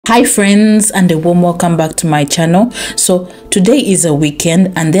Hi friends, and a warm welcome back to my channel. So today is a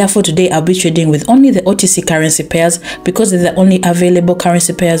weekend, and therefore today I'll be trading with only the OTC currency pairs because they're the only available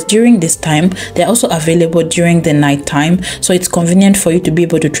currency pairs during this time. They're also available during the night time, so it's convenient for you to be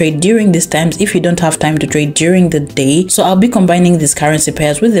able to trade during these times if you don't have time to trade during the day. So I'll be combining these currency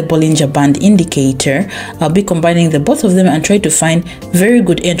pairs with the Bollinger Band indicator. I'll be combining the both of them and try to find very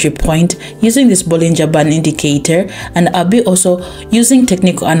good entry point using this Bollinger Band indicator, and I'll be also using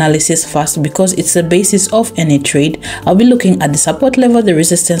technical analysis first because it's the basis of any trade. I'll be looking at the support level, the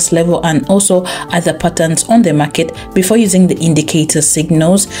resistance level, and also other patterns on the market before using the indicator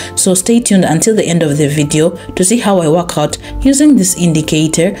signals. So stay tuned until the end of the video to see how I work out using this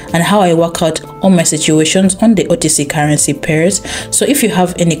indicator and how I work out all my situations on the OTC currency pairs. So if you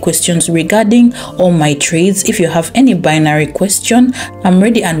have any questions regarding all my trades, if you have any binary question, I'm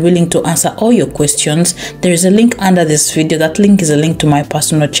ready and willing to answer all your questions. There is a link under this video. That link is a link to my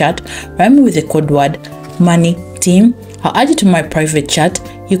personal chat. Write me with the code word money team. I'll add you to my private chat.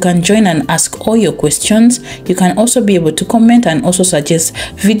 You can join and ask all your questions. You can also be able to comment and also suggest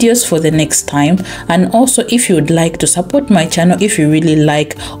videos for the next time. And also, if you would like to support my channel, if you really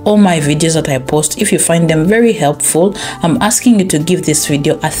like all my videos that I post, if you find them very helpful, I'm asking you to give this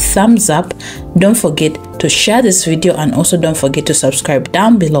video a thumbs up. Don't forget to share this video, and also don't forget to subscribe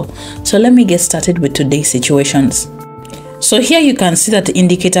down below. So let me get started with today's situations. So here you can see that the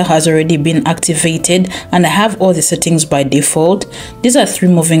indicator has already been activated, and I have all the settings by default. These are 3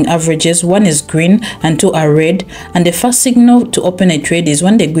 moving averages. 1 is green and 2 are red, and the first signal to open a trade is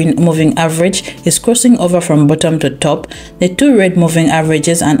when the green moving average is crossing over from bottom to top, the 2 red moving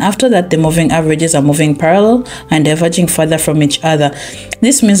averages, and after that the moving averages are moving parallel and diverging further from each other.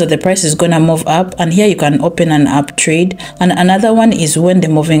 This means that the price is gonna move up, and here you can open an up trade. And another one is when the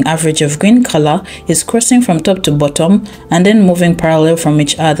moving average of green color is crossing from top to bottom and then moving parallel from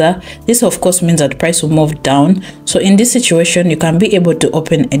each other. This of course means that the price will move down. So in this situation you can be able to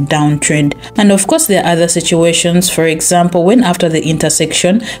open a downtrend. And of course there are other situations. For example, when after the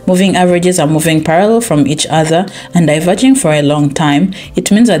intersection moving averages are moving parallel from each other and diverging for a long time,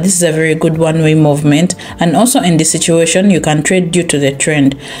 it means that this is a very good one-way movement. And also in this situation you can trade due to the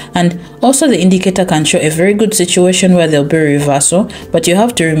trend. And also the indicator can show a very good situation where there'll be a reversal, but you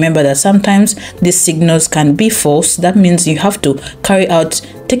have to remember that sometimes these signals can be false. That means you have to carry out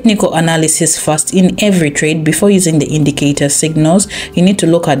technical analysis first in every trade before using the indicator signals. You need to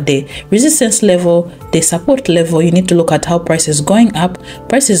look at the resistance level, the support level. You need to look at how price is going up,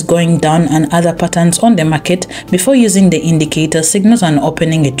 price is going down, and other patterns on the market before using the indicator signals and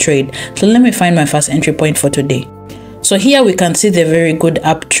opening a trade. So let me find my first entry point for today. So here we can see the very good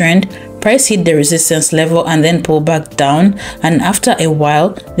uptrend. Price hit the resistance level and then pull back down, and after a while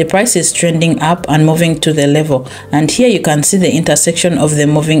the price is trending up and moving to the level. And here you can see the intersection of the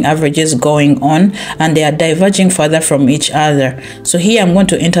moving averages going on, and they are diverging further from each other. So here I'm going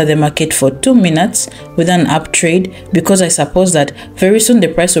to enter the market for 2 minutes with an up trade because I suppose that very soon the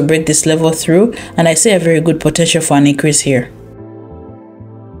price will break this level through, and I see a very good potential for an increase here.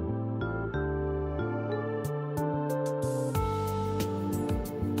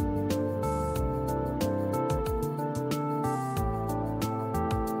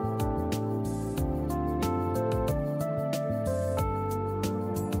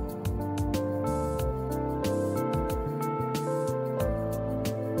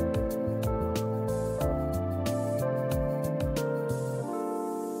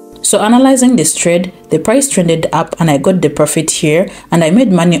 So analyzing this trade, the price trended up and I got the profit here, and I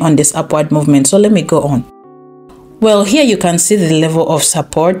made money on this upward movement. So let me go on. Well, here you can see the level of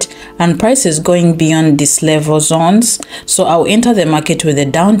support, and price is going beyond these level zones. So I'll enter the market with a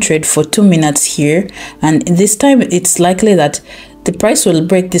down trade for 2 minutes here, and this time it's likely that the price will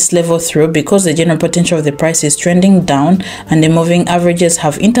break this level through because the general potential of the price is trending down and the moving averages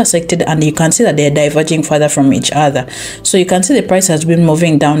have intersected, and you can see that they are diverging further from each other. So you can see the price has been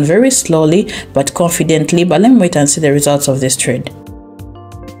moving down very slowly but confidently, but let me wait and see the results of this trade.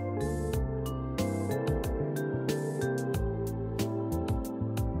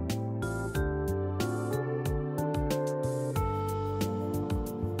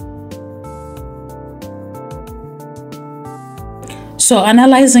 So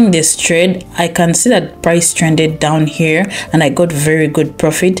analyzing this trade, I can see that price trended down here and I got very good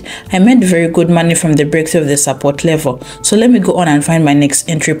profit. I made very good money from the breakthrough of the support level. So let me go on and find my next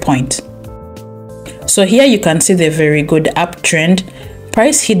entry point. So here you can see the very good uptrend.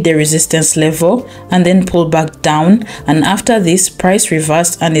 price hit the resistance level and then pulled back down, and after this price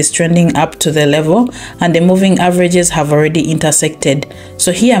reversed and is trending up to the level, and the moving averages have already intersected.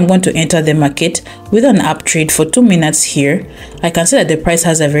 So here I'm going to enter the market with an up trade for 2 minutes here. I can see that the price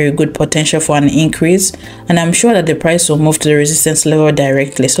has a very good potential for an increase, and I'm sure that the price will move to the resistance level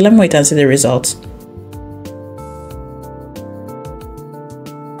directly. So let me wait and see the results.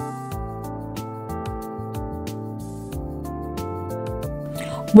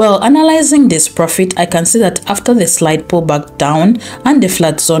 Well, analyzing this profit, I can see that after the slight pullback down and the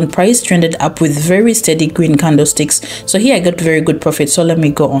flat zone, price trended up with very steady green candlesticks. So here I got very good profit. So let me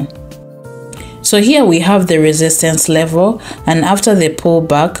go on. So here we have the resistance level, and after the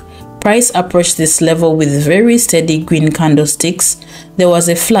pullback, price approached this level with very steady green candlesticks. There was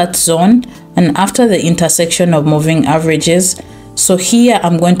a flat zone, and after the intersection of moving averages, so here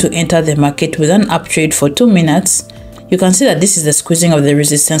I'm going to enter the market with an up trade for 2 minutes. You can see that this is the squeezing of the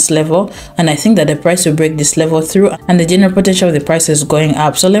resistance level, and I think that the price will break this level through, and the general potential of the price is going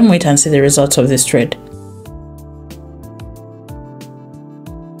up. So let me wait and see the results of this trade.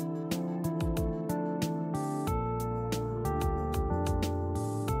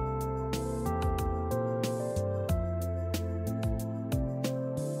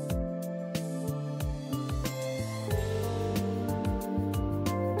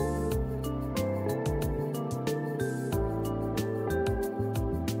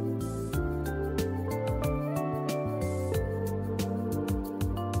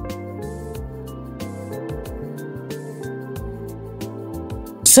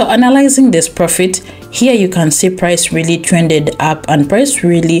 So analyzing this profit, here you can see price really trended up and price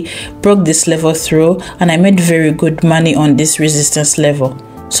really broke this level through, and I made very good money on this resistance level.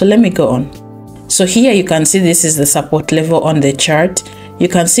 So let me go on. So here you can see this is the support level on the chart. You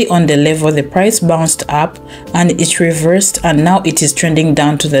can see on the level the price bounced up and it reversed, and now it is trending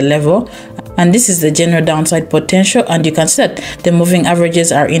down to the level, and this is the general downside potential, and you can see that the moving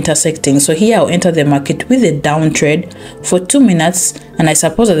averages are intersecting. So here I'll enter the market with a down trade for 2 minutes, and I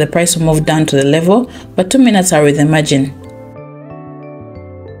suppose that the price will move down to the level, but 2 minutes are with a margin.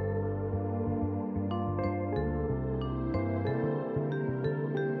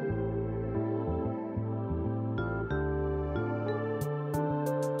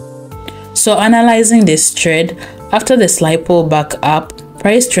 So analyzing this trade, after the slight pullback up,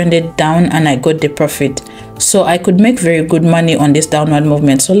 price trended down and I got the profit. So I could make very good money on this downward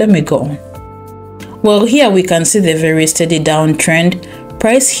movement. So let me go on. Well, here we can see the very steady downtrend.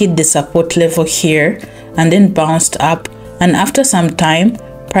 Price hit the support level here and then bounced up, and after some time,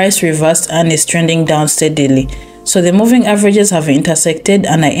 price reversed and is trending down steadily. So the moving averages have intersected,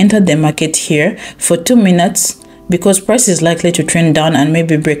 and I entered the market here for 2 minutes because price is likely to trend down and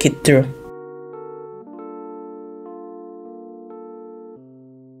maybe break it through.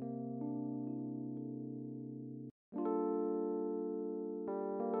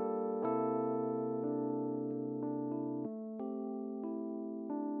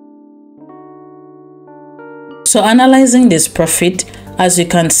 So analyzing this profit, as you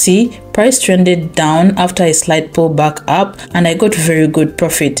can see, price trended down after a slight pullback up, and I got very good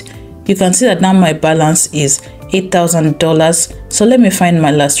profit. You can see that now my balance is $8,000. So let me find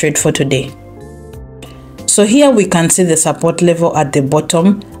my last trade for today. So here we can see the support level at the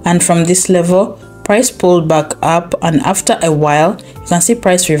bottom, and from this level, price pulled back up, and after a while, you can see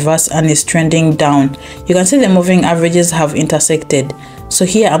price reverse and is trending down. You can see the moving averages have intersected. So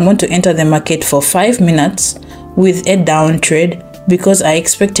here I'm going to enter the market for 5 minutes with a down trade because I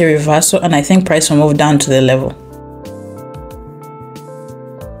expect a reversal, and I think price will move down to the level.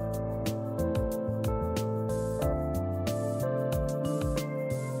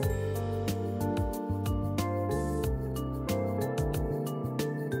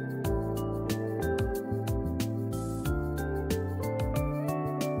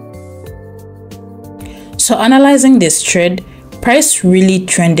 So analyzing this trade, price really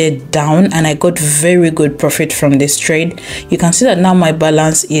trended down and I got very good profit from this trade. You can see that now my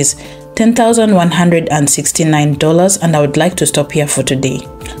balance is $10,169, and I would like to stop here for today.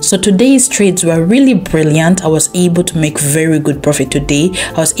 So today's trades were really brilliant. I was able to make very good profit today.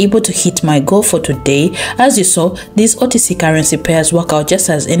 I was able to hit my goal for today. As you saw, these OTC currency pairs work out just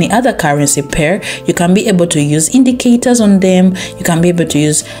as any other currency pair. You can be able to use indicators on them. You can be able to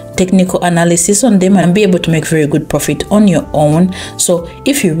use technical analysis on them and be able to make very good profit on your own. So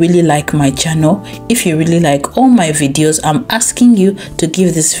if you really like my channel, if you really like all my videos, I'm asking you to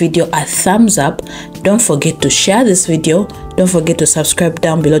give this video a thumbs up. Don't forget to share this video, don't forget to subscribe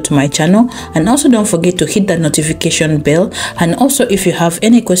down below to my channel, and also don't forget to hit that notification bell. And also, if you have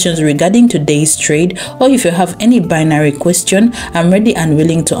any questions regarding today's trade, or if you have any binary question, I'm ready and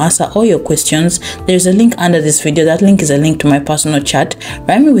willing to answer all your questions. There's a link under this video. That link is a link to my personal chat.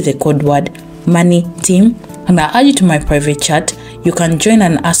 Write me with the code word money team, and I'll add you to my private chat. You can join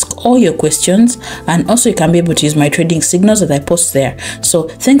and ask all your questions, and also you can be able to use my trading signals that I post there. So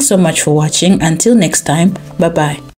thanks so much for watching. Until next time, bye bye.